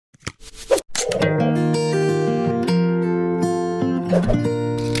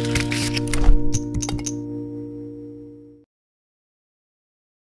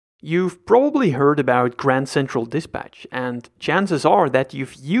You've probably heard about Grand Central Dispatch, and chances are that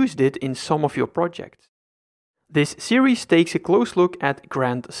you've used it in some of your projects. This series takes a close look at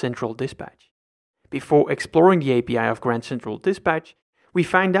Grand Central Dispatch. Before exploring the API of Grand Central Dispatch, we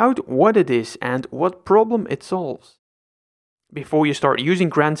find out what it is and what problem it solves. Before you start using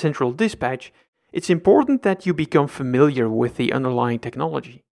Grand Central Dispatch, it's important that you become familiar with the underlying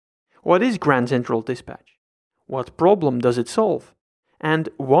technology. What is Grand Central Dispatch? What problem does it solve? And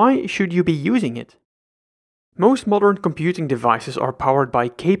why should you be using it? Most modern computing devices are powered by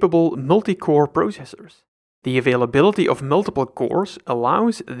capable multi-core processors. The availability of multiple cores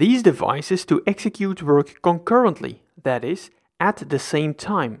allows these devices to execute work concurrently, that is, at the same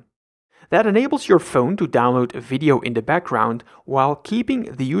time. That enables your phone to download a video in the background while keeping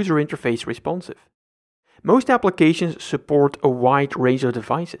the user interface responsive. Most applications support a wide range of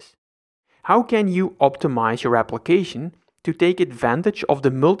devices. How can you optimize your application to take advantage of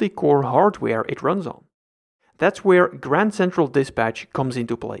the multi-core hardware it runs on? That's where Grand Central Dispatch comes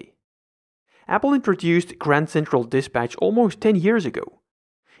into play. Apple introduced Grand Central Dispatch almost 10 years ago.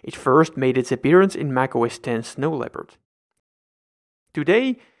 It first made its appearance in macOS X Snow Leopard.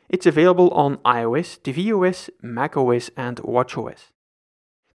 Today, it's available on iOS, tvOS, macOS, and watchOS.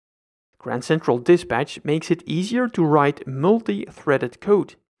 Grand Central Dispatch makes it easier to write multi-threaded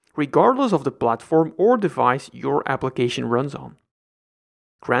code, regardless of the platform or device your application runs on.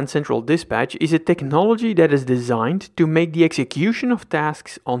 Grand Central Dispatch is a technology that is designed to make the execution of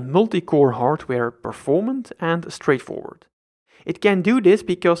tasks on multi-core hardware performant and straightforward. It can do this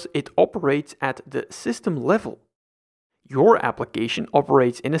because it operates at the system level. Your application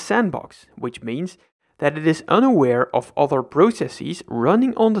operates in a sandbox, which means that it is unaware of other processes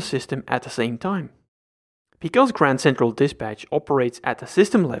running on the system at the same time. Because Grand Central Dispatch operates at the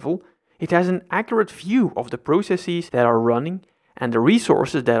system level, it has an accurate view of the processes that are running and the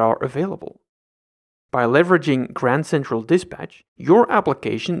resources that are available. By leveraging Grand Central Dispatch, your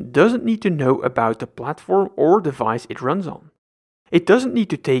application doesn't need to know about the platform or device it runs on. It doesn't need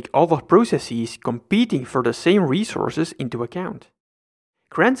to take other processes competing for the same resources into account.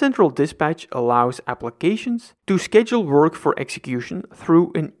 Grand Central Dispatch allows applications to schedule work for execution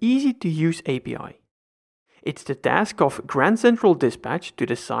through an easy-to-use API. It's the task of Grand Central Dispatch to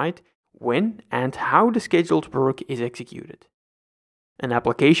decide when and how the scheduled work is executed. An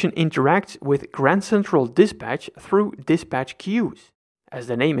application interacts with Grand Central Dispatch through dispatch queues. As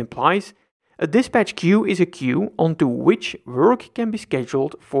the name implies, a dispatch queue is a queue onto which work can be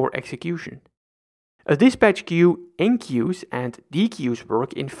scheduled for execution. A dispatch queue enqueues and dequeues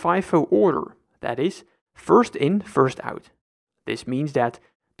work in FIFO order, that is, first in, first out. This means that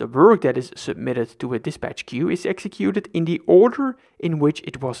the work that is submitted to a dispatch queue is executed in the order in which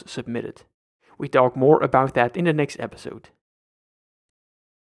it was submitted. We talk more about that in the next episode.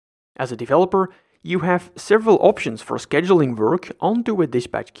 As a developer, you have several options for scheduling work onto a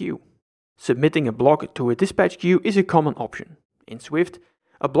dispatch queue. Submitting a block to a dispatch queue is a common option. In Swift,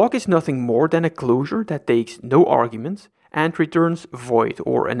 a block is nothing more than a closure that takes no arguments and returns void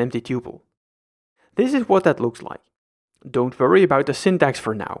or an empty tuple. This is what that looks like. Don't worry about the syntax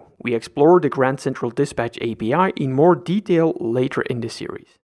for now. We explore the Grand Central Dispatch API in more detail later in this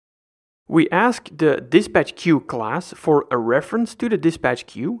series. We ask the dispatch queue class for a reference to the dispatch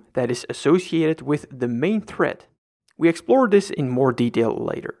queue that is associated with the main thread. We explore this in more detail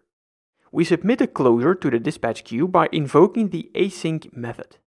later. We submit a closure to the dispatch queue by invoking the async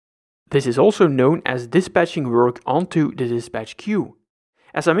method. This is also known as dispatching work onto the dispatch queue.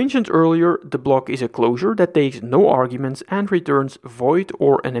 As I mentioned earlier, the block is a closure that takes no arguments and returns void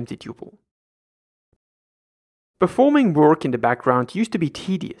or an empty tuple. Performing work in the background used to be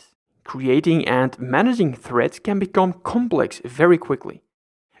tedious. Creating and managing threads can become complex very quickly.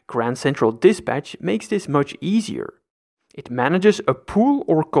 Grand Central Dispatch makes this much easier. It manages a pool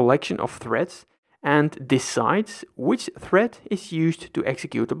or collection of threads and decides which thread is used to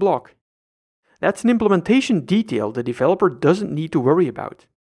execute a block. That's an implementation detail the developer doesn't need to worry about.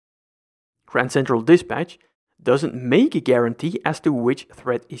 Grand Central Dispatch doesn't make a guarantee as to which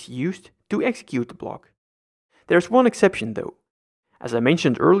thread is used to execute the block. There's one exception though. As I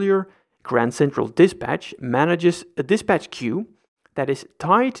mentioned earlier, Grand Central Dispatch manages a dispatch queue that is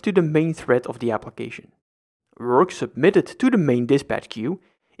tied to the main thread of the application. Work submitted to the main dispatch queue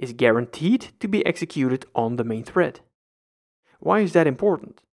is guaranteed to be executed on the main thread. Why is that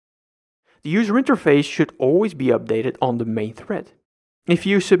important? The user interface should always be updated on the main thread. If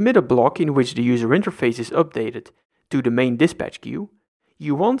you submit a block in which the user interface is updated to the main dispatch queue,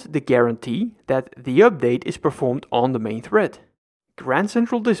 You want the guarantee that the update is performed on the main thread. Grand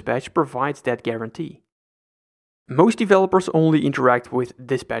Central Dispatch provides that guarantee. Most developers only interact with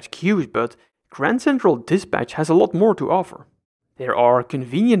dispatch queues, but Grand Central Dispatch has a lot more to offer. There are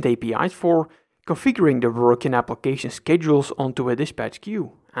convenient APIs for configuring the work and application schedules onto a dispatch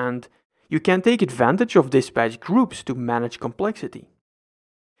queue, and you can take advantage of dispatch groups to manage complexity.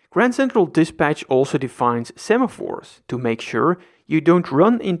 Grand Central Dispatch also defines semaphores to make sure you don't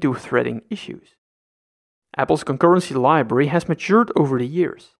run into threading issues. Apple's concurrency library has matured over the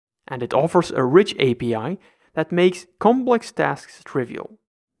years, and it offers a rich API that makes complex tasks trivial.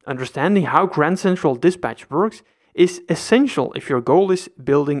 Understanding how Grand Central Dispatch works is essential if your goal is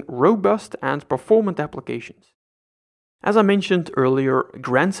building robust and performant applications. As I mentioned earlier,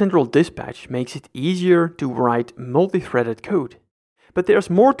 Grand Central Dispatch makes it easier to write multi-threaded code. But there's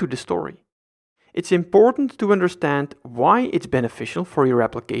more to the story. It's important to understand why it's beneficial for your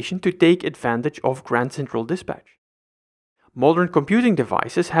application to take advantage of Grand Central Dispatch. Modern computing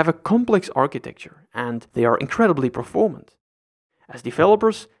devices have a complex architecture, and they are incredibly performant. As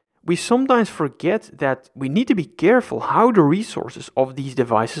developers, we sometimes forget that we need to be careful how the resources of these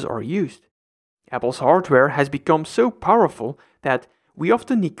devices are used. Apple's hardware has become so powerful that we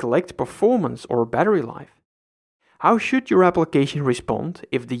often neglect performance or battery life. How should your application respond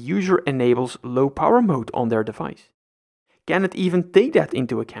if the user enables low power mode on their device? Can it even take that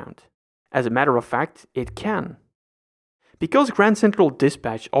into account? As a matter of fact, it can. Because Grand Central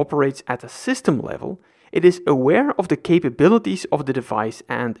Dispatch operates at a system level, it is aware of the capabilities of the device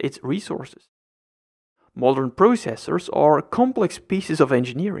and its resources. Modern processors are complex pieces of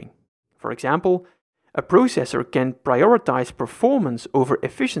engineering. For example, a processor can prioritize performance over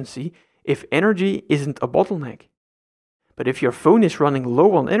efficiency if energy isn't a bottleneck. But if your phone is running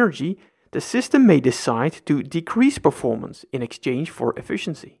low on energy, the system may decide to decrease performance in exchange for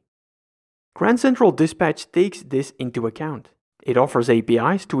efficiency. Grand Central Dispatch takes this into account. It offers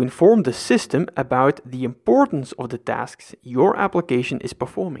APIs to inform the system about the importance of the tasks your application is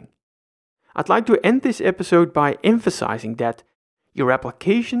performing. I'd like to end this episode by emphasizing that your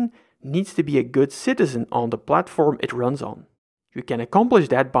application needs to be a good citizen on the platform it runs on. You can accomplish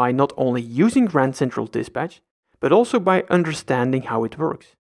that by not only using Grand Central Dispatch, but also by understanding how it works.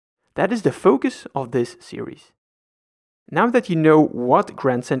 That is the focus of this series. Now that you know what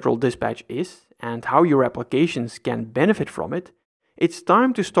Grand Central Dispatch is and how your applications can benefit from it, it's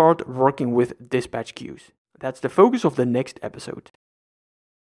time to start working with dispatch queues. That's the focus of the next episode.